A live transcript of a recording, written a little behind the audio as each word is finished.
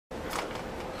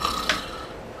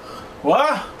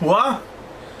What? What?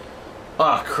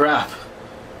 Oh crap.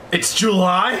 It's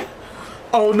July?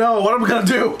 Oh no, what am I gonna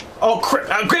do? Oh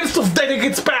crap, Greatest of Day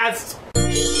gets passed!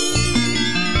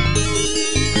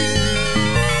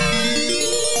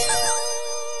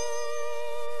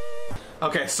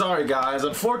 Okay, sorry guys.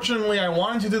 Unfortunately, I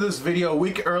wanted to do this video a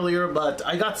week earlier, but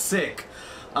I got sick.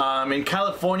 In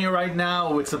California right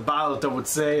now, it's about, I would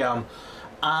say,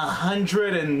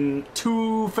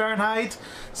 102 Fahrenheit.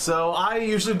 So I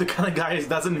usually the kind of guy who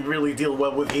doesn't really deal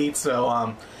well with heat,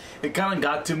 so it kind of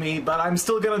got to me. But I'm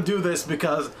still gonna do this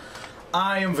because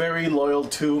I am very loyal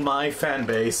to my fan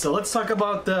base. So let's talk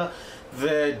about the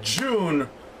June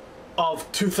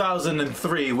of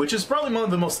 2003, which is probably one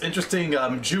of the most interesting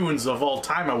Junes of all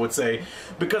time, I would say,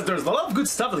 because there's a lot of good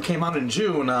stuff that came out in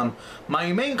June.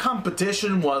 My main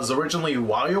competition was originally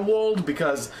Wario World,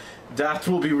 because that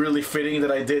will be really fitting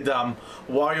that I did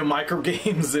Wario micro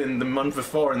games in the month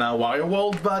before now Wario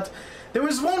World, but there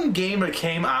was one game that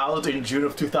came out in June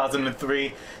of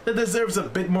 2003 that deserves a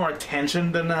bit more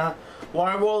attention than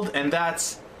Wario World, and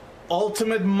that's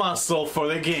Ultimate Muscle for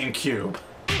the GameCube.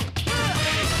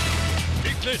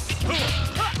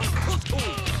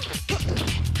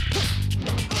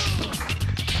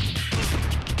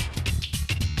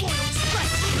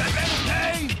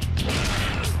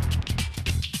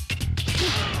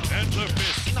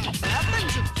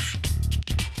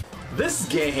 This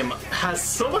game has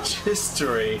so much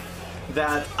history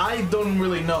that I don't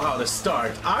really know how to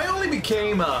start. I only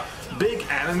became a big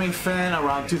anime fan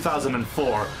around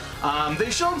 2004.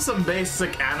 They showed some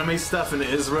basic anime stuff in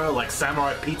Israel, like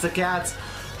Samurai Pizza Cats,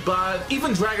 but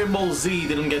even Dragon Ball Z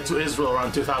didn't get to Israel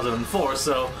around 2004,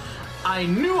 so I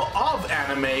knew of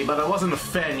anime, but I wasn't a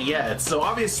fan yet, so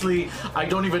obviously I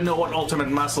don't even know what Ultimate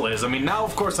Muscle is. I mean, now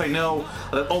of course I know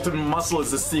that Ultimate Muscle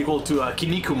is the sequel to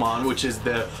Kinnikuman, which is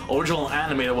the original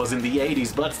anime that was in the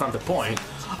 80s, but that's not the point.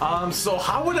 So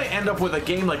how would I end up with a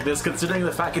game like this, considering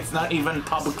the fact it's not even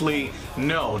publicly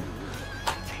known?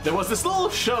 There was this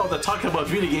little show that talked about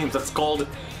video games that's called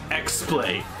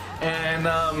X-Play, and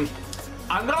I'm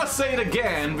gonna say it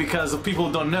again because if people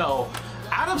don't know,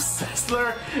 Adam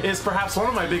Sessler is perhaps one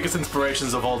of my biggest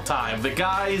inspirations of all time. The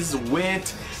guy's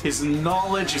wit, his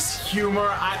knowledge, his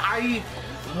humor, I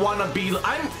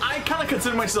kind of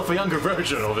consider myself a younger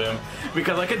version of him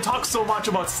because I can talk so much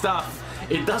about stuff.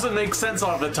 It doesn't make sense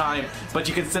all of the time, but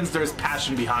you can sense there's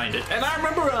passion behind it. And I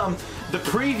remember the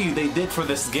preview they did for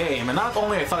this game, and not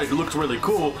only I thought it looked really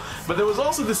cool, but there was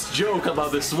also this joke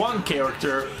about this one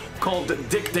character called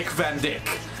Dick Van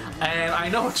Dyke. And I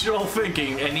know what you're all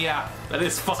thinking, and yeah, that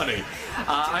is funny.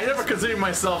 I never consider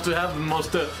myself to have the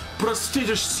most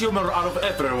prestigious humor out of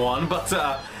everyone, but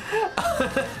I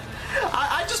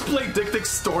just played Dick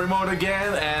Story Mode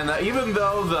again, and even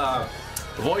though the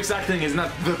voice acting is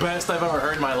not the best I've ever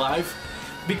heard in my life,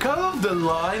 because of the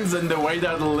lines and the way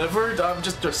they're delivered, I've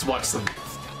just watched some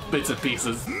bits and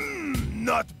pieces.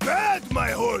 Not bad, my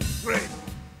horse friend.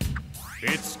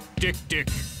 It's Dick.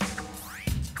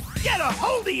 Get a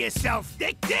hold of yourself,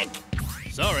 Dick!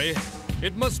 Sorry,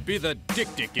 it must be the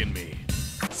Dick in me.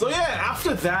 So yeah,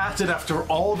 after that and after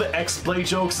all the X-Play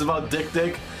jokes about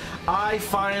Dick, I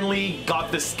finally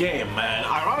got this game, and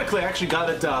ironically I actually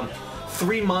got it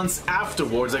 3 months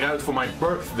afterwards. I got it for my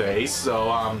birthday,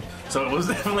 so it was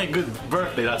definitely a good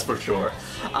birthday, that's for sure.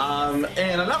 And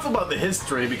enough about the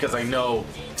history, because I know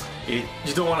you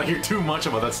don't want to hear too much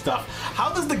about that stuff.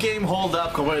 How does the game hold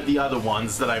up compared to the other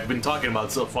ones that I've been talking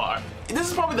about so far? This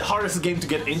is probably the hardest game to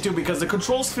get into because the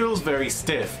controls feels very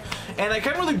stiff. And I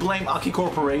can't really blame Aki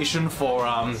Corporation for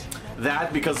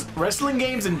that, because wrestling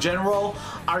games in general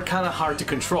are kind of hard to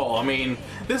control. I mean,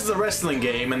 this is a wrestling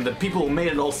game, and the people who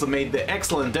made it also made the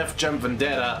excellent Def Jam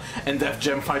Vendetta and Def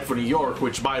Jam Fight for New York,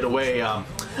 which, by the way, I'm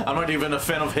not even a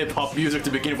fan of hip-hop music to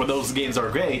begin with. Those games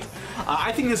are great.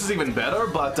 I think this is even better,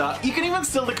 but you can even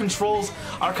still, the controls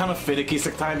are kind of finicky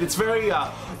sometimes. It's very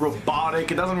robotic.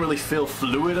 It doesn't really feel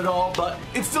fluid at all, but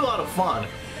it's still a lot of fun.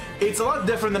 It's a lot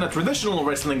different than a traditional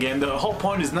wrestling game. The whole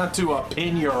point is not to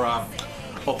pin your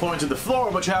opponent to the floor,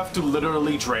 but you have to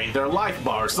literally drain their life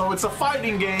bar. So it's a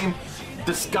fighting game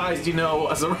disguised, you know,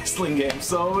 as a wrestling game.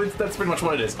 So that's pretty much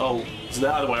what it is. Oh, it's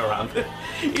the other way around.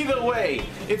 Either way,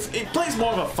 it plays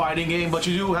more of a fighting game, but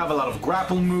you do have a lot of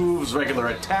grapple moves, regular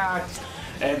attacks,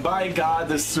 and by God,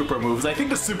 the super moves. I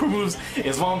think the super moves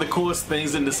is one of the coolest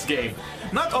things in this game.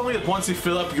 Not only that once you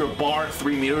fill up your bar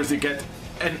 3 meters, you get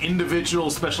an individual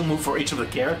special move for each of the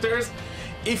characters.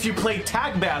 If you play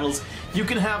tag battles, you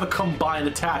can have a combined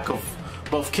attack of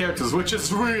both characters, which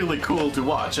is really cool to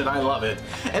watch, and I love it.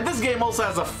 And this game also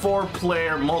has a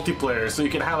 4-player multiplayer, so you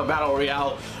can have a battle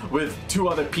royale with 2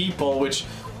 other people, which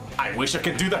I wish I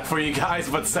could do that for you guys,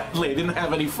 but sadly I didn't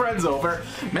have any friends over.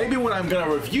 Maybe when I'm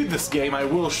gonna review this game, I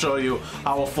will show you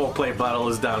how a full play battle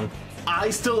is done. I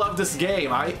still love this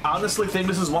game. I honestly think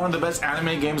this is one of the best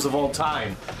anime games of all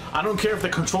time. I don't care if the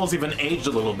controls even aged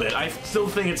a little bit. I still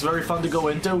think it's very fun to go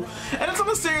into. And it's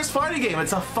not a serious fighting game.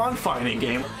 It's a fun fighting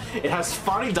game. It has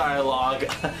funny dialogue.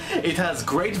 It has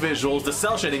great visuals. The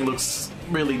cell shading looks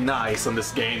really nice on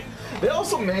this game. They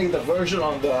also made the version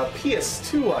on the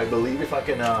PS2, I believe, if I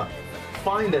can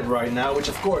find it right now, which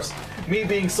of course, me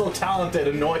being so talented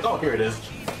and knowing... Oh, here it is.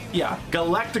 Yeah,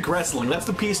 Galactic Wrestling. That's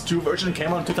the PS2 version. It came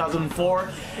out in 2004.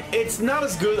 It's not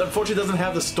as good. Unfortunately, it doesn't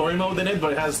have the story mode in it,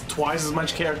 but it has twice as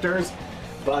much characters.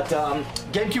 But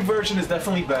GameCube version is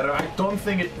definitely better. I don't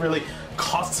think it really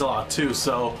costs a lot too.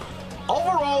 So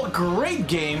overall, great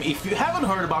game. If you haven't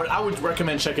heard about it, I would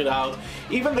recommend check it out.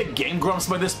 Even the Game Grumps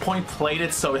by this point played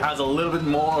it, so it has a little bit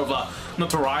more of a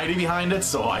notoriety behind it.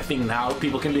 So I think now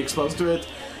people can be exposed to it.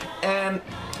 And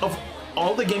of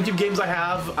all the GameCube games I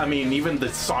have, I mean, even the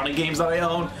Sonic games that I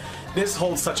own, this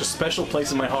holds such a special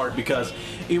place in my heart because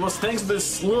it was thanks to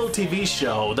this little TV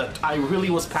show that I really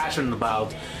was passionate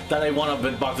about that I went up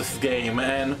and bought this game,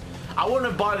 and I wouldn't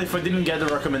have bought it if I didn't get the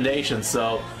recommendation.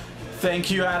 So thank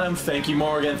you, Adam, thank you,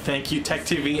 Morgan, thank you, Tech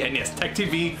TV, and yes, Tech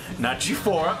TV, not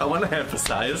G4, I want to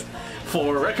emphasize,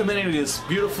 for recommending this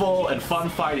beautiful and fun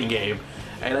fighting game.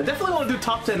 And I definitely want to do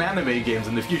top 10 anime games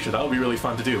in the future. That would be really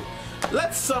fun to do.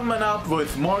 Let's sum it up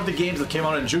with more of the games that came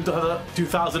out in June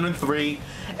 2003,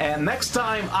 and next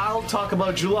time I'll talk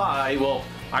about July. Well,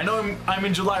 I know I'm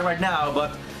in July right now,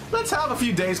 but let's have a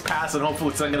few days pass and hopefully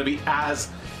it's not going to be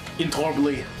as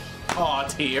intolerably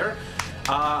hot here.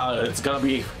 It's going to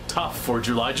be tough for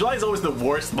July. July is always the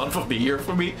worst month of the year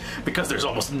for me because there's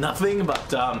almost nothing,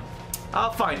 but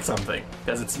I'll find something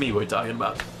because it's me we're talking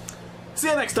about. See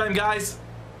you next time, guys!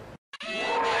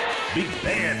 Big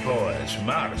bad boys from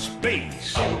outer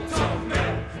space.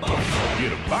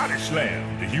 Get a body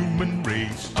slam, the human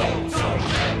race.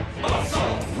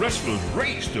 Wrestlers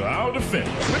race to our defense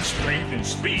with strength and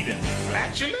speed and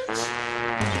flatulence.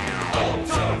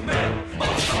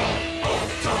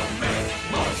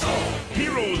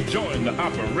 Heroes join the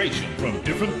operation from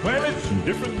different planets and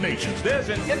different nations. There's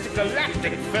an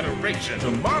intergalactic federation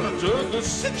to monitor the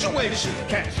situation,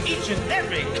 catch each and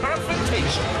every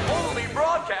confrontation. Only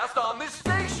broadcast on this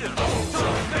station.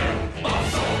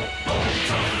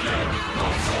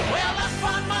 Well, the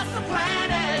fun must have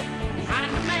planet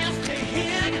behind the mask they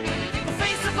hid. The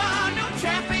face of our new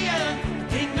champion.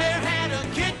 King Bear had a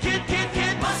kid.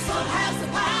 Muscle has the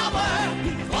power.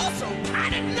 He's also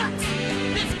kind of nuts.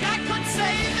 This guy could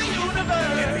save the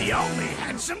universe. If he only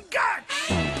had some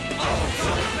guts.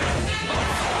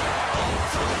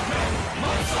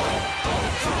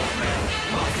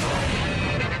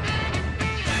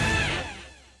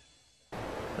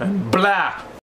 And blah!